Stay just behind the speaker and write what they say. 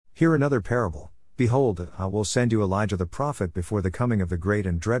Hear another parable. Behold, I will send you Elijah the prophet before the coming of the great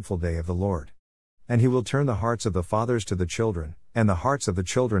and dreadful day of the Lord. And he will turn the hearts of the fathers to the children, and the hearts of the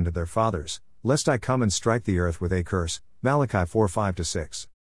children to their fathers, lest I come and strike the earth with a curse. Malachi 4:5-6.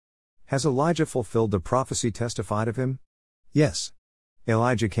 Has Elijah fulfilled the prophecy testified of him? Yes.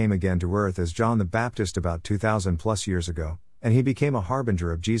 Elijah came again to earth as John the Baptist about 2,000 plus years ago, and he became a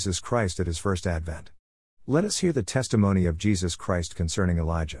harbinger of Jesus Christ at his first advent. Let us hear the testimony of Jesus Christ concerning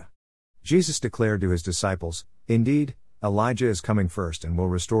Elijah. Jesus declared to his disciples, "Indeed, Elijah is coming first and will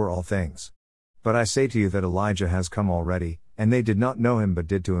restore all things. But I say to you that Elijah has come already, and they did not know him but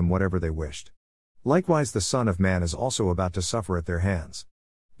did to him whatever they wished. Likewise the Son of Man is also about to suffer at their hands."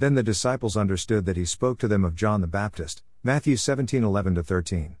 Then the disciples understood that he spoke to them of John the Baptist. Matthew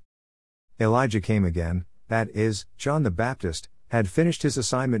 17:11-13. Elijah came again, that is, John the Baptist, had finished his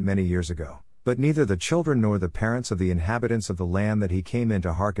assignment many years ago, but neither the children nor the parents of the inhabitants of the land that he came in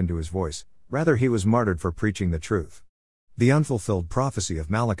to hearken to his voice, rather he was martyred for preaching the truth. The unfulfilled prophecy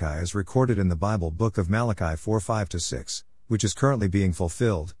of Malachi is recorded in the Bible book of Malachi 4:5-6, which is currently being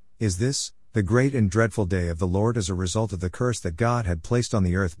fulfilled, is this, the great and dreadful day of the Lord as a result of the curse that God had placed on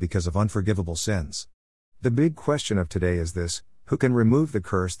the earth because of unforgivable sins. The big question of today is this: who can remove the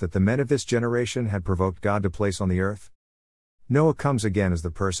curse that the men of this generation had provoked God to place on the earth? Noah comes again as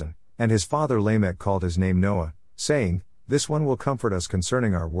the person, and his father Lamech called his name Noah, saying, "This one will comfort us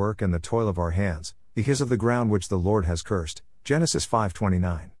concerning our work and the toil of our hands, because of the ground which the Lord has cursed." Genesis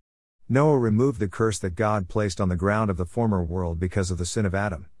 5:29. Noah removed the curse that God placed on the ground of the former world because of the sin of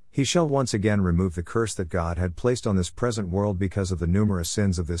Adam. He shall once again remove the curse that God had placed on this present world because of the numerous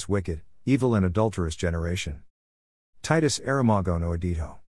sins of this wicked, evil and adulterous generation. Titus Aramago no edito.